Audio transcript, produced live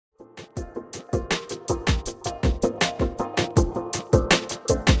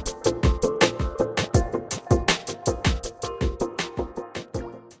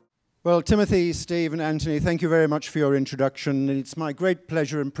Well, Timothy, Steve, and Anthony, thank you very much for your introduction. And it's my great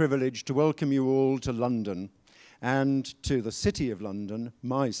pleasure and privilege to welcome you all to London and to the City of London,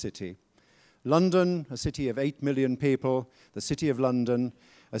 my city. London, a city of 8 million people, the City of London,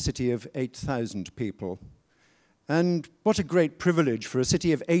 a city of 8,000 people. And what a great privilege for a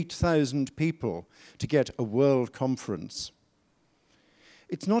city of 8,000 people to get a world conference.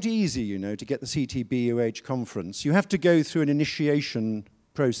 It's not easy, you know, to get the CTBUH conference. You have to go through an initiation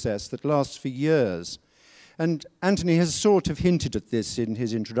process that lasts for years. And Anthony has sort of hinted at this in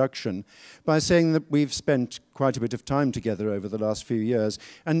his introduction by saying that we've spent quite a bit of time together over the last few years.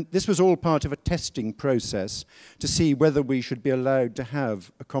 And this was all part of a testing process to see whether we should be allowed to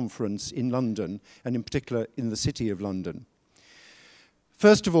have a conference in London, and in particular in the City of London.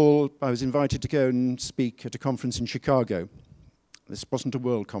 First of all, I was invited to go and speak at a conference in Chicago. This wasn't a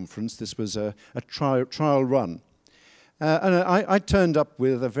world conference, this was a trial run. And I turned up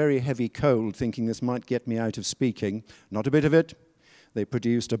with a very heavy cold, thinking this might get me out of speaking. Not a bit of it. They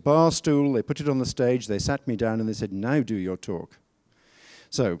produced a bar stool, they put it on the stage, they sat me down and they said, "Now do your talk."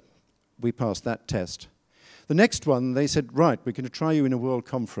 So we passed that test. The next one, they said, "Right, we're going to try you in a world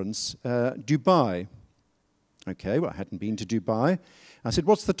conference, Dubai." Okay, well, I hadn't been to Dubai. I said,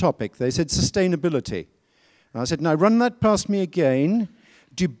 "What's the topic?" They said, "Sustainability." I said, "Now run that past me again,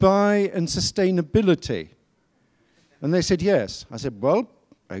 Dubai and sustainability." And they said, "Yes." I said, "Well,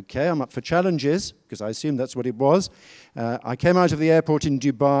 okay, I'm up for challenges," because I assumed that's what it was. I came out of the airport in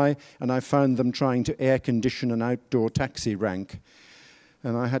Dubai, and I found them trying to air condition an outdoor taxi rank.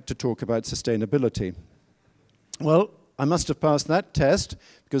 And I had to talk about sustainability. Well, I must have passed that test,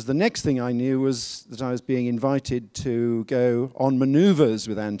 because the next thing I knew was that I was being invited to go on maneuvers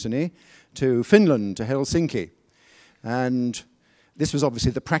with Anthony to Finland, to Helsinki. And this was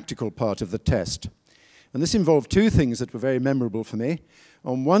obviously the practical part of the test. And this involved two things that were very memorable for me.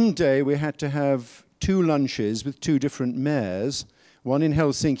 On one day, we had to have two lunches with two different mayors, one in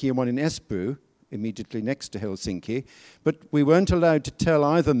Helsinki and one in Espoo, immediately next to Helsinki. But we weren't allowed to tell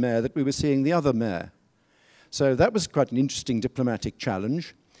either mayor that we were seeing the other mayor. So that was quite an interesting diplomatic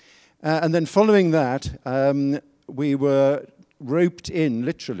challenge. And then following that, we were roped in,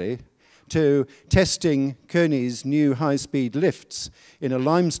 literally, to testing Kearney's new high-speed lifts in a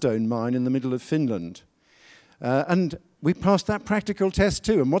limestone mine in the middle of Finland. And we passed that practical test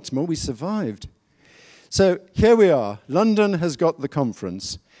too, and what's more, we survived. So here we are. London has got the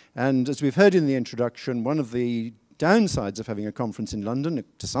conference, and as we've heard in the introduction, one of the downsides of having a conference in London,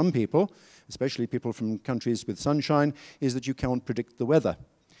 to some people, especially people from countries with sunshine, is that you can't predict the weather.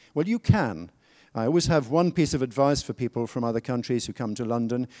 Well, you can. I always have one piece of advice for people from other countries who come to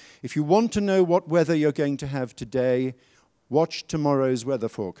London. If you want to know what weather you're going to have today, watch tomorrow's weather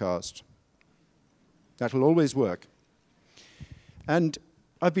forecast. That'll always work. And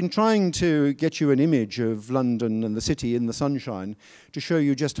I've been trying to get you an image of London and the city in the sunshine to show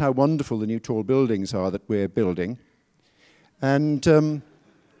you just how wonderful the new tall buildings are that we're building. And,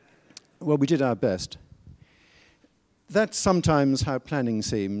 well, we did our best. That's sometimes how planning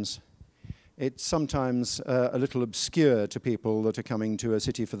seems. It's sometimes a little obscure to people that are coming to a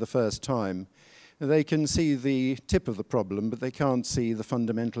city for the first time. They can see the tip of the problem, but they can't see the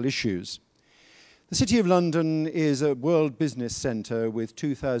fundamental issues. The City of London is a world business centre with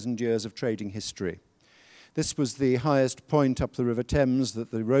 2,000 years of trading history. This was the highest point up the River Thames that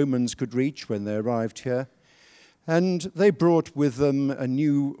the Romans could reach when they arrived here. And they brought with them a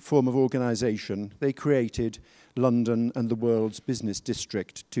new form of organisation. They created London and the world's business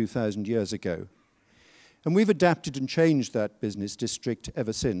district 2,000 years ago. And we've adapted and changed that business district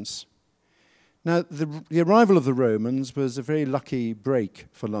ever since. Now, the arrival of the Romans was a very lucky break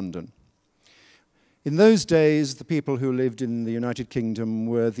for London. In those days, the people who lived in the United Kingdom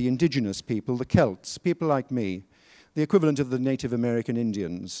were the indigenous people, the Celts, people like me, the equivalent of the Native American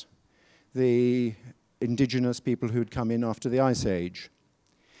Indians, the indigenous people who'd come in after the Ice Age.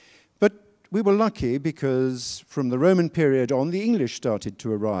 But we were lucky because from the Roman period on, the English started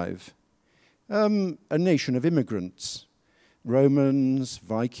to arrive. A nation of immigrants. Romans,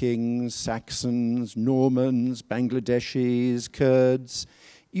 Vikings, Saxons, Normans, Bangladeshis, Kurds,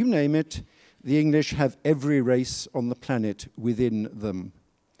 you name it. The English have every race on the planet within them.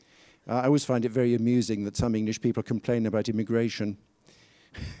 I always find it very amusing that some English people complain about immigration.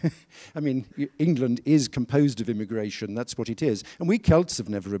 I mean, England is composed of immigration, that's what it is. And we Celts have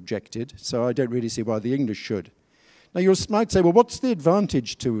never objected, so I don't really see why the English should. Now, you might say, well, what's the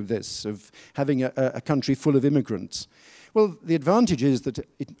advantage to this, of having a country full of immigrants? Well, the advantage is that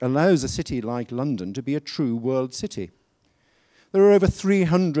it allows a city like London to be a true world city. There are over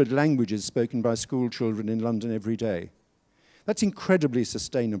 300 languages spoken by school children in London every day. That's incredibly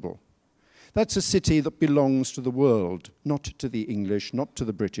sustainable. That's a city that belongs to the world, not to the English, not to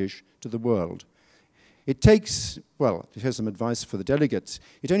the British, to the world. It takes, well, here's some advice for the delegates.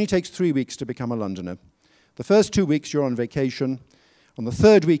 It only takes 3 weeks to become a Londoner. The first 2 weeks you're on vacation. On the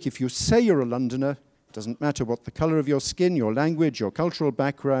third week, if you say you're a Londoner, it doesn't matter what the colour of your skin, your language, your cultural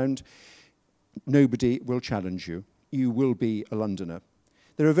background, nobody will challenge you. You will be a Londoner.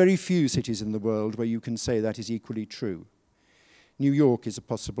 There are very few cities in the world where you can say that is equally true. New York is a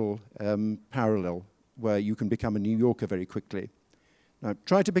possible parallel where you can become a New Yorker very quickly. Now,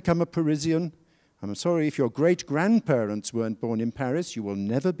 try to become a Parisian. I'm sorry, if your great-grandparents weren't born in Paris, you will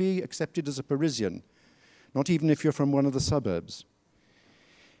never be accepted as a Parisian, not even if you're from one of the suburbs.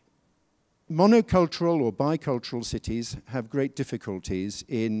 Monocultural or bicultural cities have great difficulties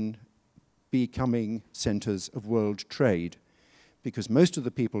in becoming centres of world trade, because most of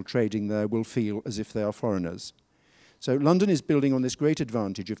the people trading there will feel as if they are foreigners. So London is building on this great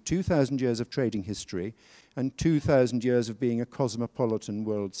advantage of 2,000 years of trading history and 2,000 years of being a cosmopolitan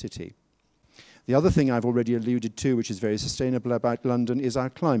world city. The other thing I've already alluded to, which is very sustainable about London, is our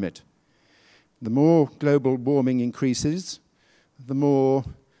climate. The more global warming increases, the more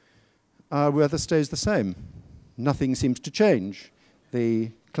our weather stays the same. Nothing seems to change.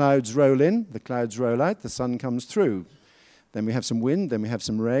 The clouds roll in, the clouds roll out, the sun comes through. Then we have some wind, then we have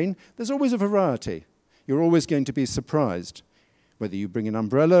some rain. There's always a variety. You're always going to be surprised. Whether you bring an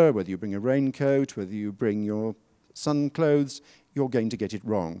umbrella, whether you bring a raincoat, whether you bring your sun clothes, you're going to get it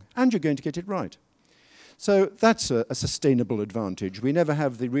wrong. And you're going to get it right. So that's a sustainable advantage. We never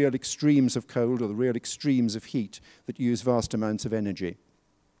have the real extremes of cold or the real extremes of heat that use vast amounts of energy.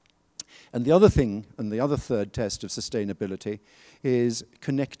 And the other thing, and the other third test of sustainability, is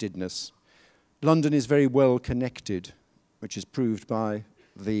connectedness. London is very well connected, which is proved by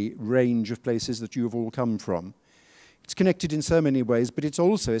the range of places that you have all come from. It's connected in so many ways, but it's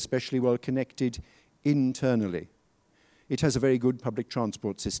also especially well connected internally. It has a very good public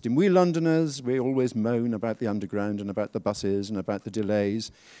transport system. We Londoners, we always moan about the underground and about the buses and about the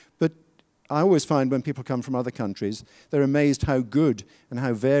delays, but I always find when people come from other countries, they're amazed how good and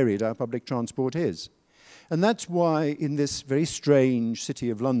how varied our public transport is. And that's why in this very strange city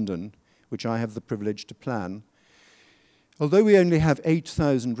of London, which I have the privilege to plan, although we only have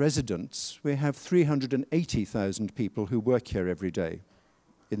 8,000 residents, we have 380,000 people who work here every day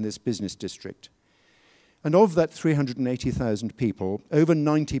in this business district. And of that 380,000 people, over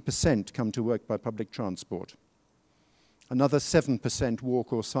 90% come to work by public transport. Another 7%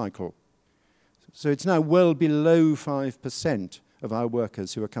 walk or cycle. So it's now well below 5% of our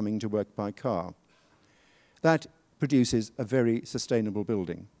workers who are coming to work by car. That produces a very sustainable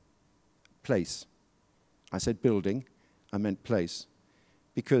building. Place. I said building, I meant place.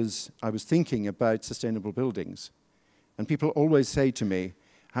 Because I was thinking about sustainable buildings. And people always say to me,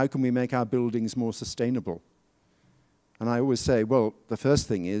 how can we make our buildings more sustainable? And I always say, well, the first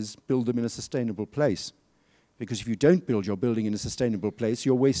thing is build them in a sustainable place. Because if you don't build your building in a sustainable place,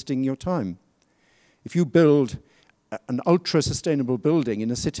 you're wasting your time. If you build an ultra-sustainable building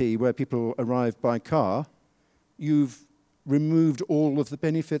in a city where people arrive by car, you've removed all of the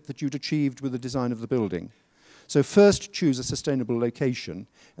benefit that you'd achieved with the design of the building. So first choose a sustainable location,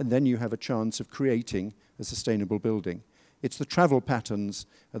 and then you have a chance of creating a sustainable building. It's the travel patterns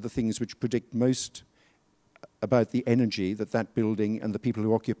are the things which predict most about the energy that that building and the people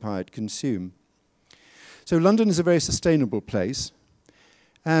who occupy it consume. So London is a very sustainable place,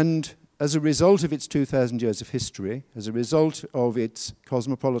 and as a result of its 2,000 years of history, as a result of its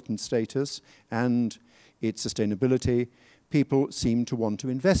cosmopolitan status and its sustainability, people seem to want to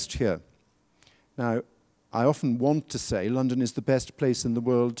invest here. Now, I often want to say London is the best place in the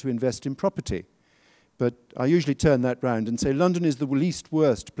world to invest in property. But I usually turn that round and say London is the least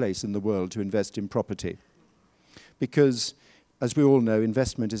worst place in the world to invest in property. Because, as we all know,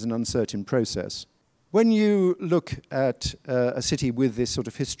 investment is an uncertain process. When you look at a city with this sort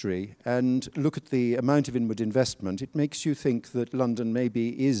of history and look at the amount of inward investment, it makes you think that London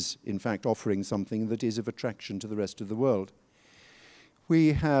maybe is, in fact, offering something that is of attraction to the rest of the world.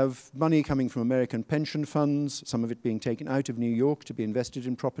 We have money coming from American pension funds, some of it being taken out of New York to be invested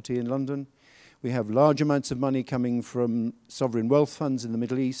in property in London. We have large amounts of money coming from sovereign wealth funds in the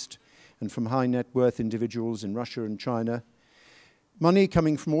Middle East and from high net worth individuals in Russia and China. Money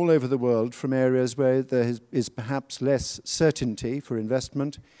coming from all over the world, from areas where there is perhaps less certainty for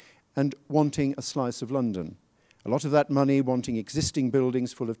investment and wanting a slice of London. A lot of that money wanting existing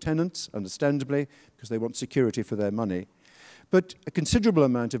buildings full of tenants, understandably, because they want security for their money. But a considerable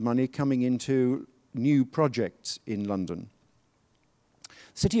amount of money coming into new projects in London.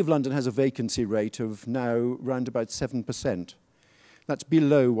 The City of London has a vacancy rate of now round about 7%. That's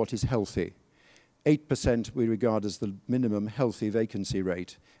below what is healthy. 8% we regard as the minimum healthy vacancy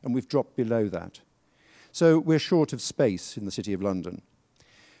rate, and we've dropped below that. So we're short of space in the City of London.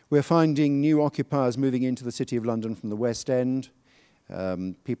 We're finding new occupiers moving into the City of London from the West End.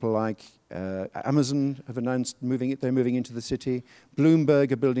 People like Amazon have announced they're moving into the city.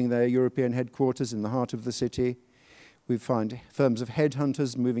 Bloomberg are building their European headquarters in the heart of the city. We find firms of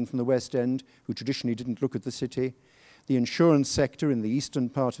headhunters moving from the West End who traditionally didn't look at the city. The insurance sector in the eastern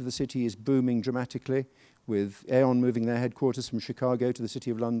part of the city is booming dramatically, with Aon moving their headquarters from Chicago to the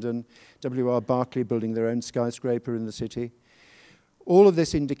City of London, W.R. Barclay building their own skyscraper in the city. All of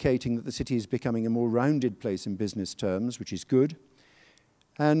this indicating that the city is becoming a more rounded place in business terms, which is good,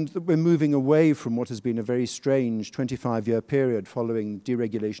 and that we're moving away from what has been a very strange 25-year period following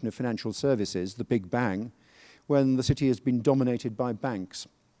deregulation of financial services, the Big Bang, when the city has been dominated by banks.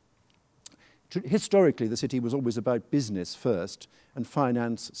 Historically, the city was always about business first and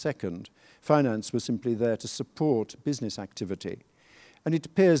finance second. Finance was simply there to support business activity. And it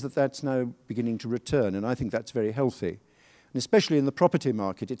appears that that's now beginning to return, and I think that's very healthy. And especially in the property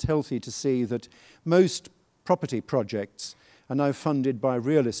market, it's healthy to see that most property projects are now funded by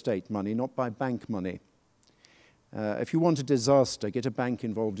real estate money, not by bank money. If you want a disaster, get a bank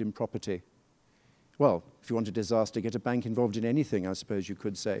involved in property. Well, if you want a disaster, get a bank involved in anything, I suppose you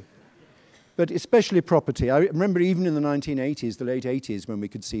could say. But especially property. I remember even in the 1980s, the late 80s, when we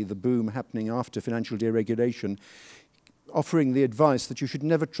could see the boom happening after financial deregulation, offering the advice that you should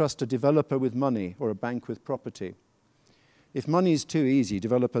never trust a developer with money or a bank with property. If money is too easy,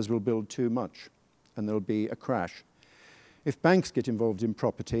 developers will build too much, and there'll be a crash. If banks get involved in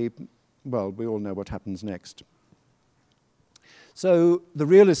property, well, we all know what happens next. So the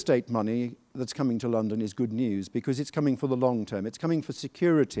real estate money that's coming to London is good news because it's coming for the long term. It's coming for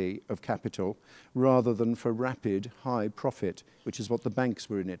security of capital rather than for rapid, high profit, which is what the banks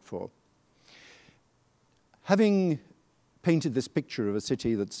were in it for. Having painted this picture of a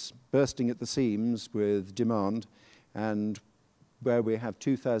city that's bursting at the seams with demand and where we have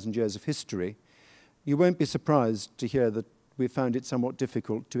 2,000 years of history, you won't be surprised to hear that we found it somewhat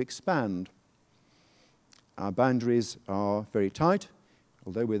difficult to expand. Our boundaries are very tight.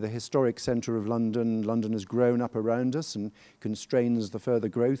 Although we're the historic centre of London, London has grown up around us and constrains the further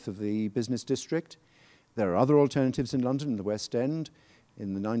growth of the business district. There are other alternatives in London, in the West End.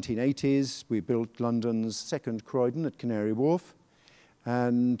 In the 1980s, we built London's second Croydon at Canary Wharf,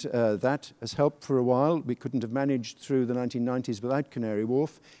 and that has helped for a while. We couldn't have managed through the 1990s without Canary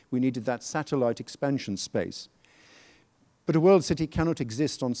Wharf. We needed that satellite expansion space. But a world city cannot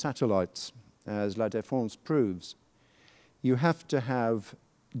exist on satellites, as La Défense proves. You have to have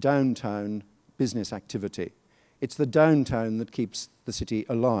downtown business activity. It's the downtown that keeps the city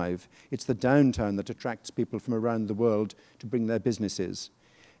alive. It's the downtown that attracts people from around the world to bring their businesses.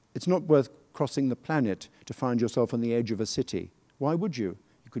 It's not worth crossing the planet to find yourself on the edge of a city. Why would you?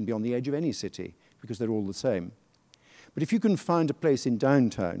 You can be on the edge of any city because they're all the same. But if you can find a place in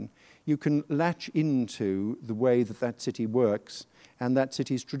downtown, you can latch into the way that that city works and that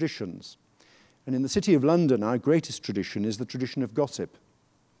city's traditions. And in the City of London, our greatest tradition is the tradition of gossip.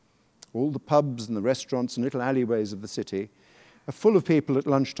 All the pubs and the restaurants and little alleyways of the city are full of people at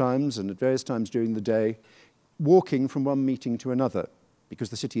lunchtimes and at various times during the day, walking from one meeting to another,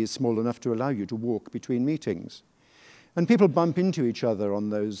 because the city is small enough to allow you to walk between meetings. And people bump into each other on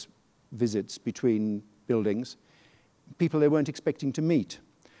those visits between buildings, people they weren't expecting to meet.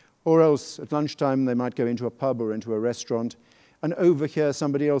 Or else, at lunchtime, they might go into a pub or into a restaurant and overhear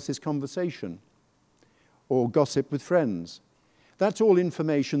somebody else's conversation, or gossip with friends. That's all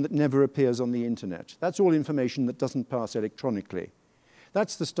information that never appears on the internet. That's all information that doesn't pass electronically.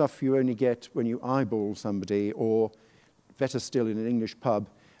 That's the stuff you only get when you eyeball somebody, or better still in an English pub,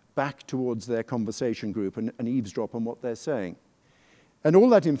 back towards their conversation group and eavesdrop on what they're saying. And all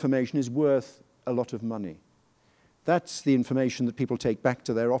that information is worth a lot of money. That's the information that people take back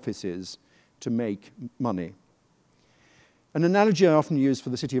to their offices to make money. An analogy I often use for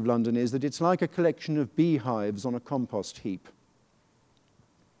the City of London is that it's like a collection of beehives on a compost heap.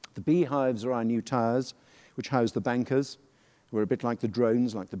 The beehives are our new towers, which house the bankers, who are a bit like the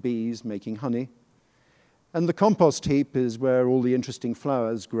drones, like the bees, making honey. And the compost heap is where all the interesting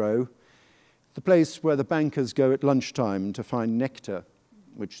flowers grow, the place where the bankers go at lunchtime to find nectar,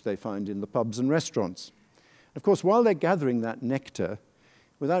 which they find in the pubs and restaurants. Of course, while they're gathering that nectar,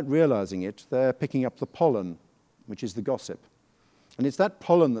 without realizing it, they're picking up the pollen, which is the gossip. And it's that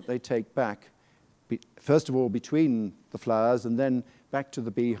pollen that they take back, first of all between the flowers and then back to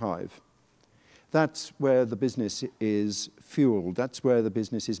the beehive. That's where the business is fueled. That's where the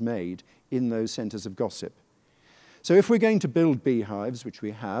business is made, in those centers of gossip. So if we're going to build beehives, which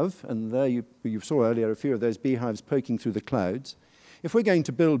we have, and there you saw earlier a few of those beehives poking through the clouds, if we're going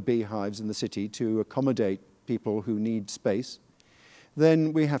to build beehives in the city to accommodate people who need space,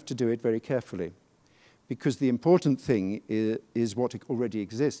 then we have to do it very carefully. Because the important thing is what already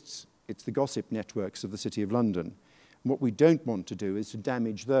exists. It's the gossip networks of the City of London. And what we don't want to do is to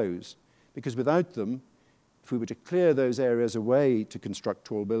damage those, because without them, if we were to clear those areas away to construct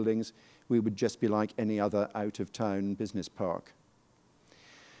tall buildings, we would just be like any other out-of-town business park.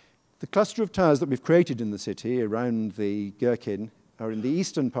 The cluster of towers that we've created in the city around the Gherkin are in the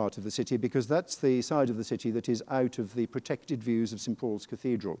eastern part of the city, because that's the side of the city that is out of the protected views of St. Paul's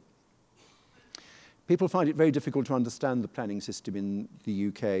Cathedral. People find it very difficult to understand the planning system in the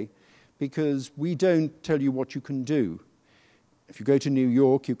UK because we don't tell you what you can do. If you go to New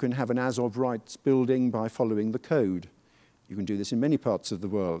York, you can have an as-of rights building by following the code. You can do this in many parts of the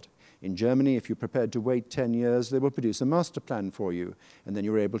world. In Germany, if you're prepared to wait 10 years, they will produce a master plan for you, and then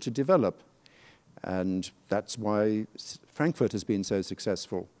you're able to develop. And that's why Frankfurt has been so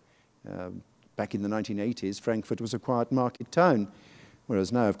successful. Back in the 1980s, Frankfurt was a quiet market town,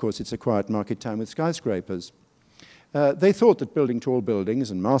 whereas now, of course, it's a quiet market town with skyscrapers. They thought that building tall buildings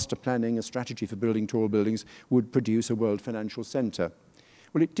and master planning a strategy for building tall buildings would produce a world financial center.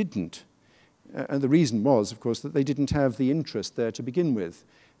 Well, it didn't. And the reason was, of course, that they didn't have the interest there to begin with.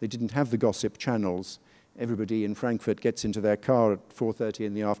 They didn't have the gossip channels. Everybody in Frankfurt gets into their car at 4:30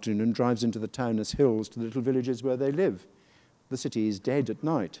 in the afternoon and drives into the Taunus hills to the little villages where they live. The city is dead at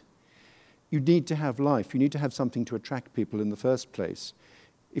night. You need to have life. You need to have something to attract people in the first place.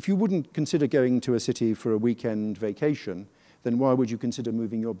 If you wouldn't consider going to a city for a weekend vacation, then why would you consider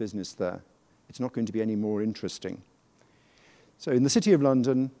moving your business there? It's not going to be any more interesting. So in the City of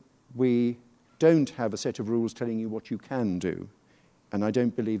London, we don't have a set of rules telling you what you can do. And I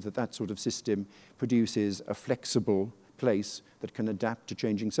don't believe that that sort of system produces a flexible place that can adapt to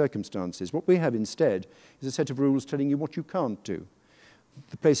changing circumstances. What we have instead is a set of rules telling you what you can't do.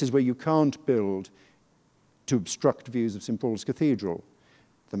 The places where you can't build to obstruct views of St. Paul's Cathedral,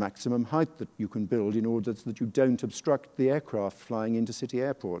 the maximum height that you can build in order that you don't obstruct the aircraft flying into City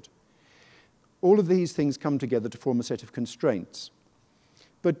Airport. All of these things come together to form a set of constraints.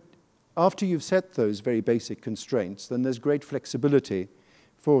 But after you've set those very basic constraints, then there's great flexibility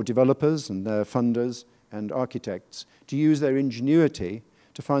for developers and their funders and architects to use their ingenuity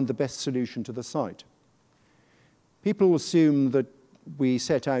to find the best solution to the site. People assume that we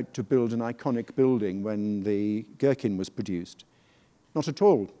set out to build an iconic building when the Gherkin was produced. Not at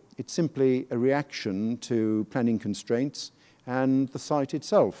all. It's simply a reaction to planning constraints and the site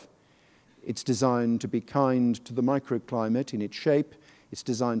itself. It's designed to be kind to the microclimate in its shape. It's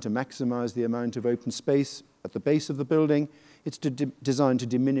designed to maximize the amount of open space at the base of the building. It's designed to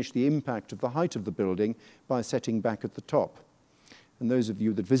diminish the impact of the height of the building by setting back at the top. And those of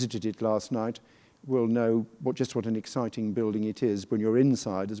you that visited it last night will know just what an exciting building it is when you're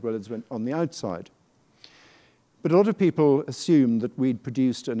inside as well as when on the outside. But a lot of people assume that we'd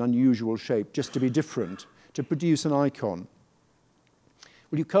produced an unusual shape just to be different, to produce an icon.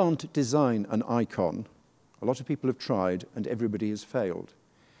 Well, you can't design an icon. A lot of people have tried, and everybody has failed.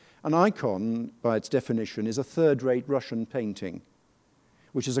 An icon, by its definition, is a third-rate Russian painting,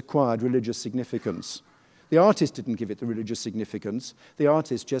 which has acquired religious significance. The artist didn't give it the religious significance. The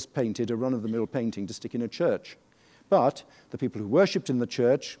artist just painted a run-of-the-mill painting to stick in a church. But the people who worshipped in the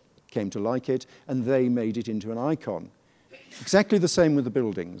church came to like it, and they made it into an icon. Exactly the same with the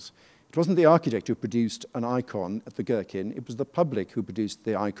buildings. It wasn't the architect who produced an icon at the Gherkin, it was the public who produced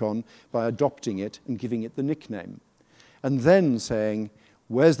the icon by adopting it and giving it the nickname. And then saying,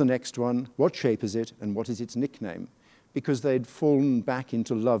 where's the next one, what shape is it, and what is its nickname? Because they'd fallen back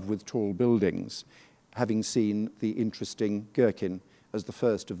into love with tall buildings, having seen the interesting Gherkin as the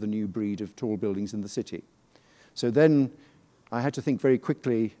first of the new breed of tall buildings in the city. So then I had to think very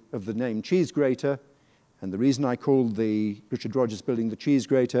quickly of the name Cheese-grater, and the reason I called the Richard Rogers building the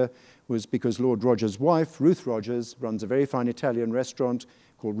Cheese-grater was because Lord Rogers' wife, Ruth Rogers, runs a very fine Italian restaurant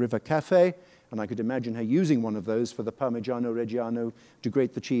called River Cafe, and I could imagine her using one of those for the Parmigiano Reggiano to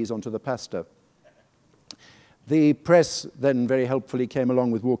grate the cheese onto the pasta. The press then very helpfully came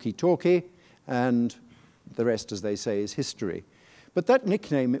along with Walkie-Talkie, and the rest, as they say, is history. But that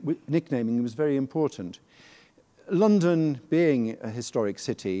nicknaming was very important. London, being a historic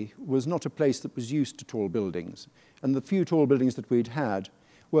city, was not a place that was used to tall buildings. And the few tall buildings that we'd had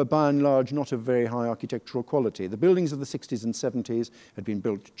were by and large not of very high architectural quality. The buildings of the 60s and 70s had been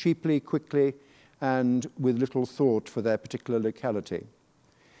built cheaply, quickly, and with little thought for their particular locality.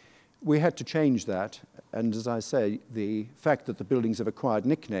 We had to change that, and as I say, the fact that the buildings have acquired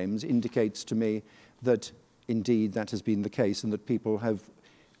nicknames indicates to me that indeed that has been the case and that people have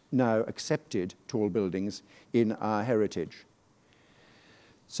now accepted tall buildings in our heritage.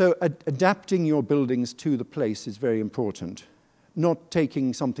 So adapting your buildings to the place is very important. Not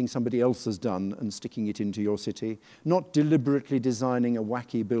taking something somebody else has done and sticking it into your city, not deliberately designing a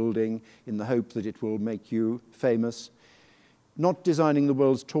wacky building in the hope that it will make you famous, not designing the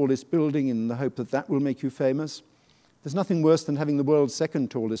world's tallest building in the hope that that will make you famous. There's nothing worse than having the world's second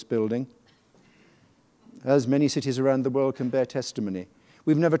tallest building, as many cities around the world can bear testimony.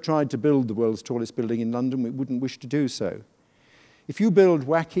 We've never tried to build the world's tallest building in London. We wouldn't wish to do so. If you build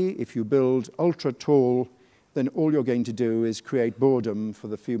wacky, if you build ultra tall, then all you're going to do is create boredom for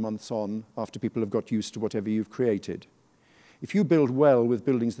the few months on after people have got used to whatever you've created. If you build well with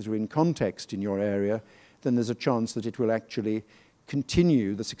buildings that are in context in your area, then there's a chance that it will actually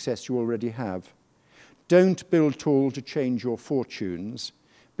continue the success you already have. Don't build tall to change your fortunes.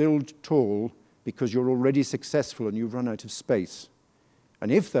 Build tall because you're already successful and you've run out of space.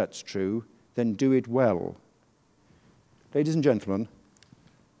 And if that's true, then do it well. Ladies and gentlemen,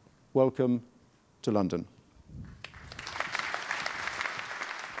 welcome to London.